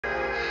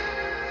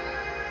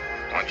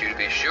want you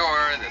to be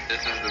sure that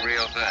this is the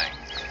real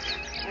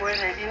thing. More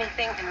than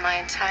anything in my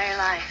entire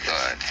life.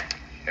 Good.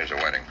 Here's a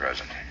wedding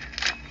present.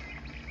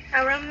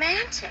 A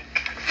romantic.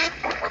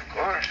 Of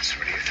course.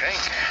 What do you think?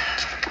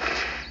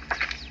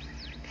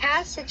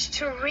 Passage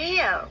to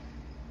Rio.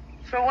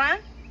 For what?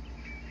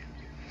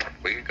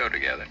 We could go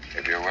together.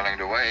 If you're willing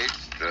to wait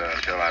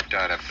until I've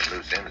tied up the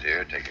loose ends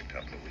here, take a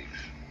couple of weeks.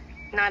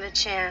 Not a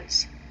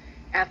chance.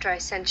 After I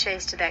send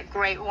Chase to that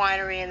great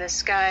winery in the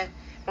sky,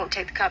 won't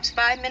take the cops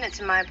 5 minutes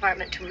in my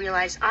apartment to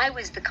realize I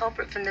was the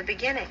culprit from the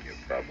beginning. You're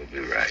probably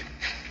right.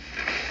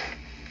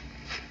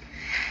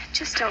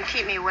 Just don't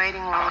keep me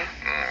waiting long.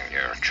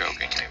 You're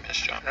choking me, Miss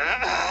Jones.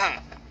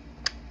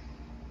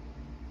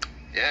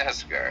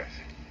 Yes, Garth.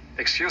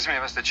 Excuse me,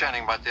 Mr.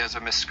 Channing, but there's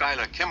a Miss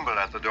Skylar Kimball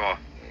at the door.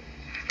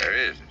 There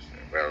is.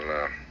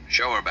 Well,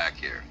 show her back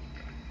here.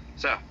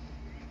 Sir.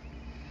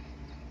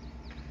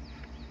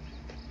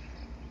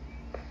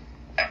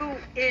 Who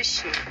is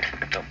she?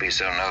 Don't be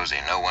so nosy.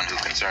 No one who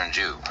concerns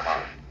you.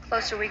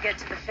 Closer we get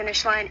to the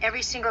finish line,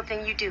 every single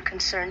thing you do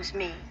concerns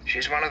me.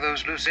 She's one of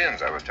those loose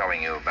ends I was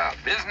telling you about.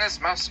 Business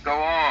must go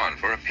on,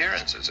 for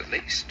appearances at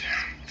least.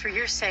 For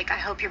your sake, I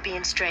hope you're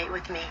being straight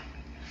with me.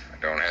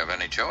 I don't have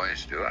any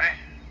choice, do I?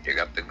 You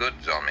got the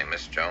goods on me,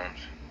 Miss Jones.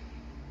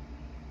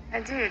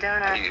 I do,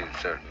 don't I? You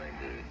certainly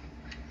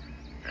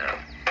do. Now,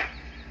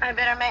 I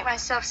better make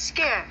myself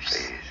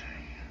scarce. please.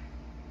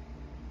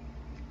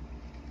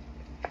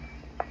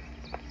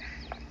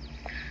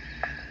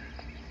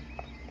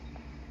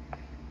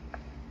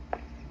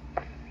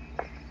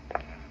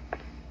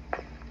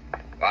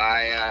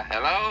 Why,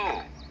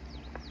 hello.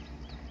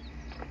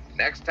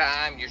 Next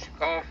time, you should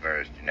call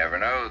first. You never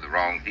know. The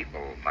wrong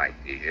people might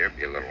be here.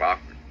 Be a little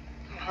awkward.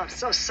 Oh, I'm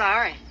so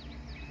sorry.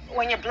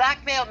 When you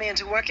blackmailed me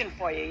into working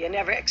for you, you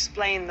never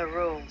explained the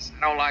rules.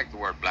 I don't like the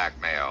word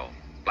blackmail.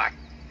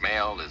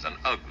 Blackmail is an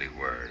ugly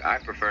word. I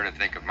prefer to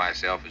think of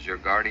myself as your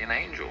guardian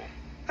angel.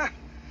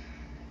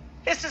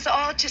 This is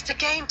all just a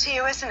game to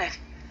you, isn't it?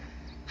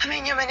 I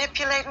mean, you're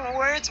manipulating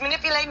words,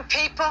 manipulating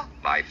people.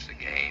 Life's a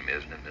game,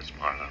 isn't it, Miss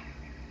Marlowe?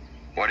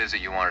 What is it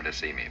you wanted to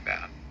see me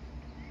about?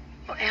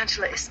 Well,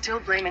 Angela is still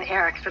blaming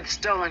Eric for the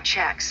stolen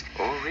checks.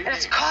 Oh, really? And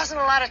it's causing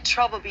a lot of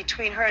trouble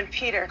between her and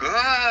Peter.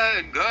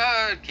 Good,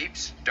 good. Keep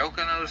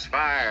stoking those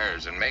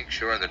fires and make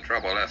sure the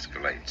trouble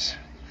escalates.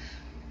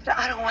 But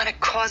I don't want to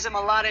cause him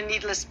a lot of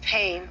needless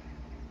pain.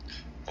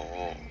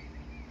 Oh,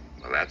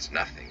 well, that's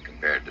nothing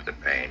compared to the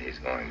pain he's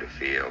going to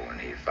feel when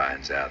he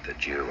finds out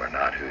that you are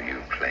not who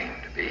you claim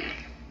to be.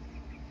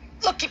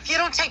 Look, if you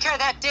don't take care of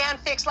that Dan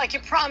Fixx like you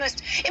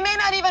promised, it may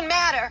not even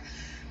matter.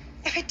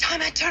 Every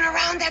time I turn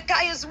around, that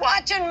guy is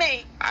watching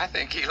me. I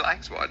think he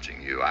likes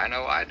watching you. I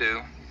know I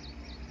do.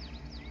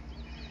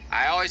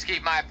 I always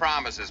keep my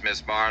promises,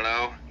 Miss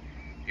Marlowe.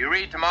 You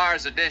read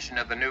tomorrow's edition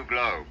of the New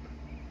Globe.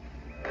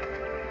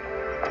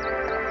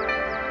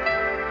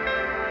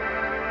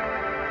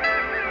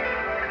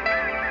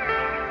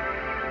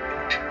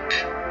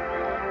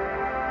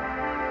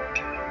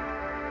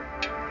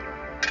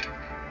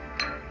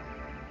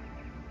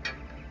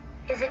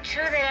 Is it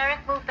true that Eric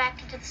moved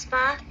back into the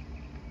spa?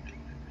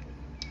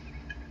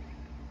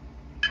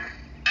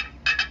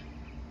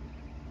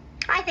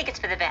 I think it's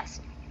for the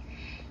best.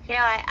 You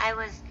know, I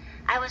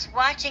was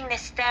watching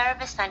this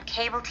therapist on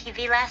cable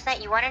TV last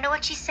night. You want to know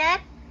what she said?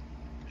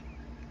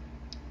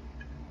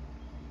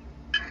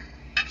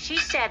 She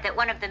said that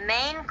one of the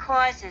main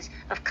causes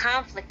of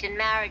conflict in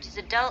marriage is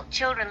adult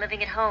children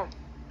living at home.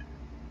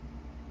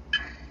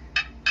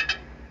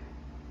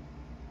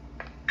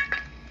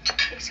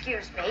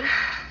 Excuse me.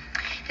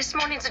 This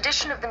morning's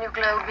edition of the New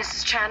Globe,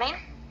 Mrs. Channing.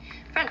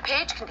 Front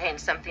page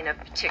contains something of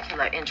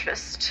particular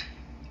interest.